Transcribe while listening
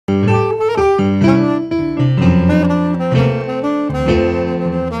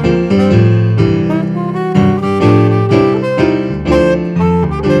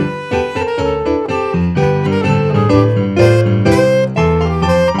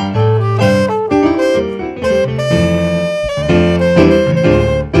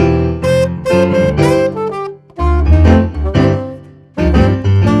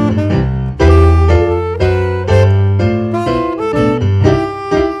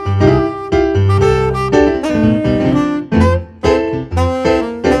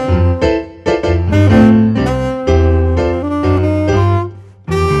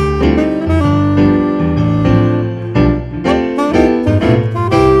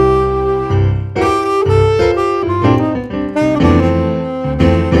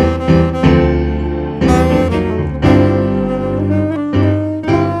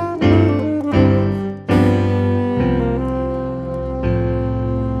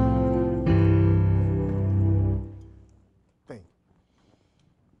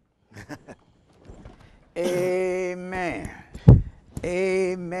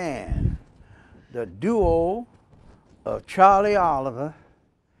the duo of Charlie Oliver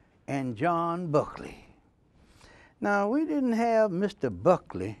and John Buckley. Now, we didn't have Mr.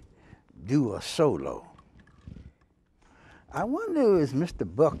 Buckley do a solo. I wonder, is Mr.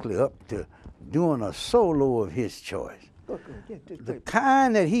 Buckley up to doing a solo of his choice? The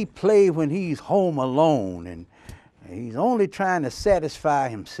kind that he plays when he's home alone and he's only trying to satisfy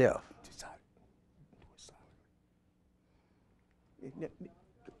himself.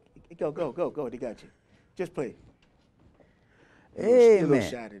 Go. They got you. Just play. Amen. A little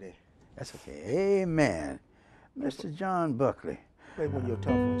shy today. That's okay. Amen. Mr. John Buckley. Play one of your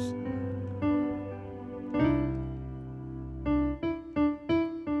tough ones.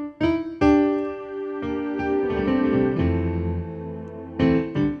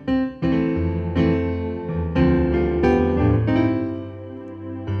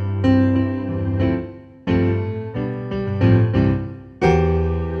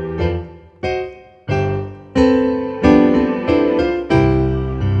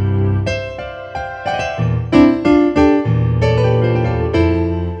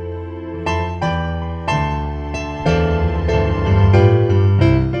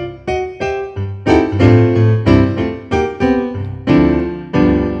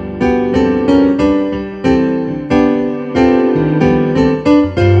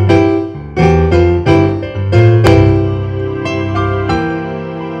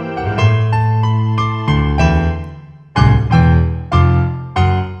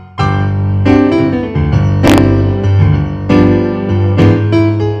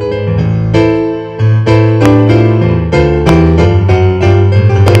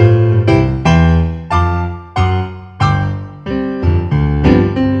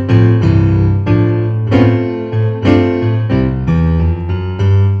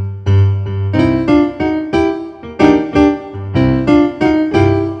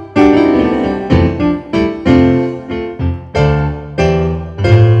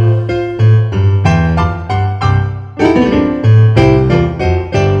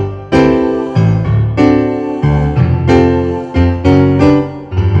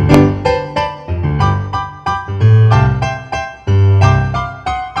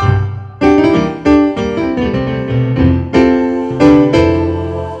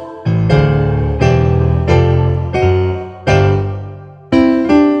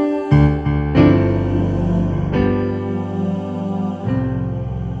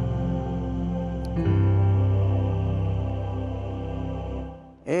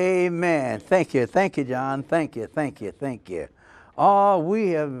 Amen. Thank you, John. Thank you. Oh,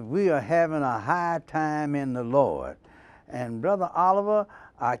 we are having a high time in the Lord. And Brother Oliver,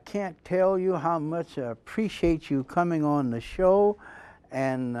 I can't tell you how much I appreciate you coming on the show.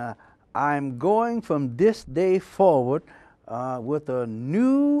 And I'm going from this day forward with a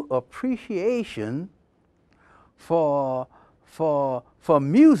new appreciation for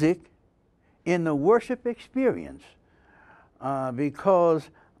music in the worship experience. Because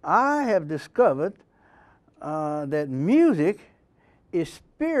I have discovered that music is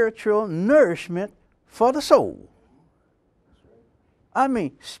spiritual nourishment for the soul. I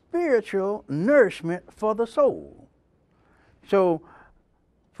mean, spiritual nourishment for the soul. So,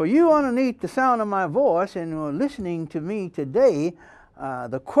 for you underneath the sound of my voice and listening to me today,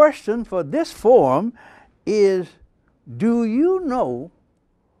 the question for this forum is, do you know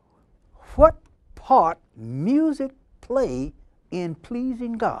what part music play in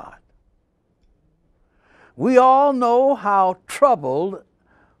pleasing God? We all know how troubled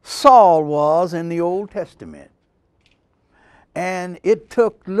Saul was in the Old Testament. And it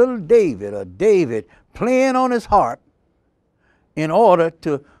took little David playing on his harp in order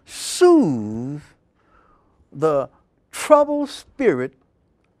to soothe the troubled spirit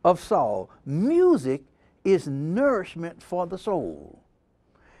of Saul. Music is nourishment for the soul.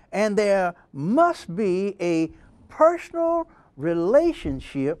 And there must be a personal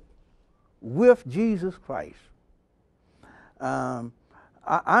relationship with Jesus Christ. I'm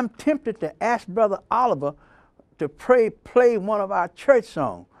tempted to ask Brother Oliver to play one of our church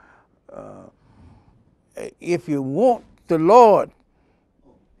songs. If you want the Lord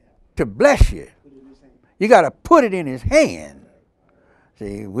to bless you, you got to put it in His hand.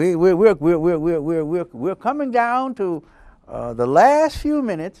 See, we're coming down to the last few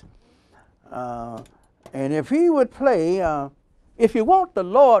minutes, and if he would play, if you want the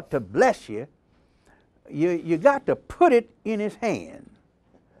Lord to bless you, you got to put it in His hand.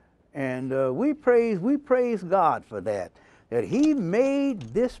 And we praise God for that He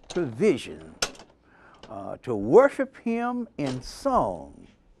made this provision to worship Him in song.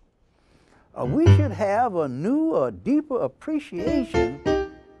 We should have a new, deeper appreciation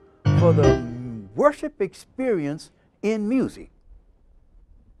for the worship experience in music.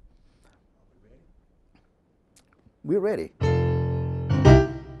 We're ready.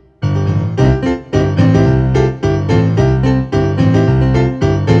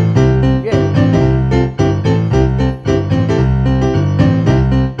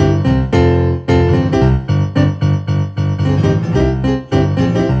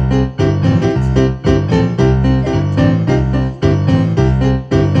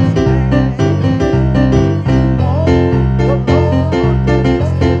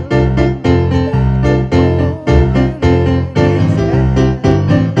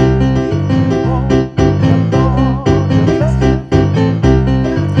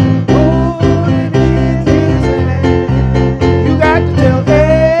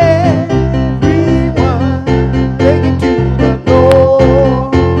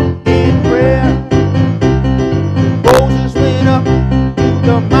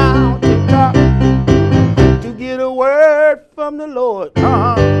 From the Lord.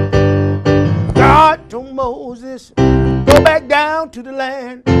 God told Moses, go back down to the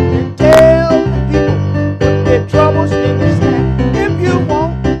land and tell the people put their troubles in his hand. If you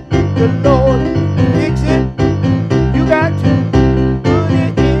want the Lord to fix it, you got to put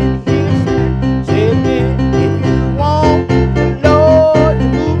it in his hand. Say it again. If you want the Lord to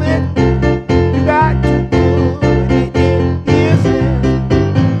move it, you got to put it in his hand.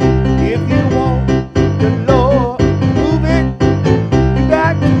 If you want the Lord to move it, you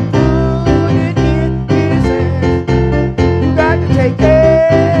got to put it in his hands. You got to take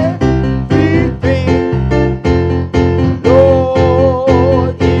everything,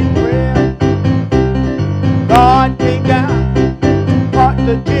 Lord, in prayer. God came down to part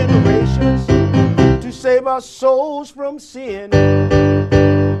the generations to save our souls from sin.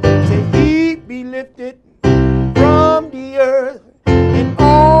 Say he be lifted from the earth and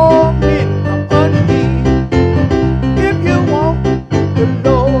all men come unto thee. If you want the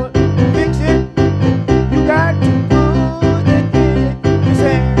Lord to fix it, you got to put it in his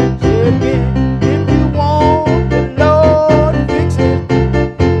hands. Say it again. If you want the Lord to fix it,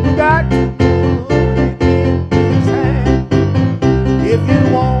 you got to put it in his hands. If you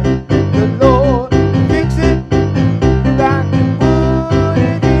want the Lord to fix it, you got to put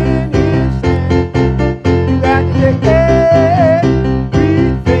it in his hands. You got to take everything,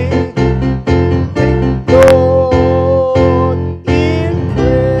 Lord, in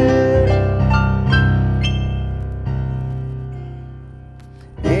prayer.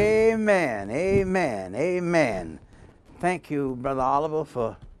 Amen, amen, amen. Thank you, Brother Oliver,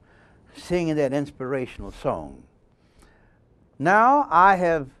 for singing that inspirational song. Now, I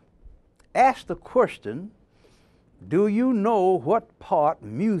have asked the question, do you know what part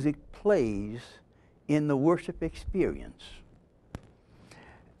music plays in the worship experience?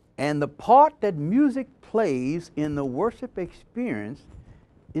 And the part that music plays in the worship experience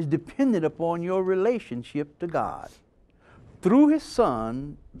is dependent upon your relationship to God through His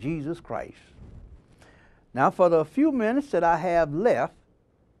Son, Jesus Christ. Now, for the few minutes that I have left,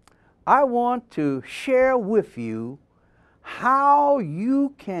 I want to share with you how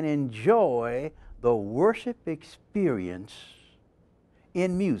you can enjoy the worship experience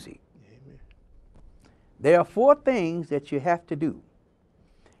in music. Amen. There are 4 things that you have to do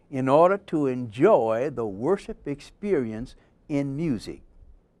in order to enjoy the worship experience in music.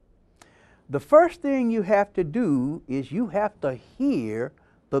 The first thing you have to do is you have to hear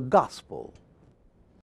the gospel.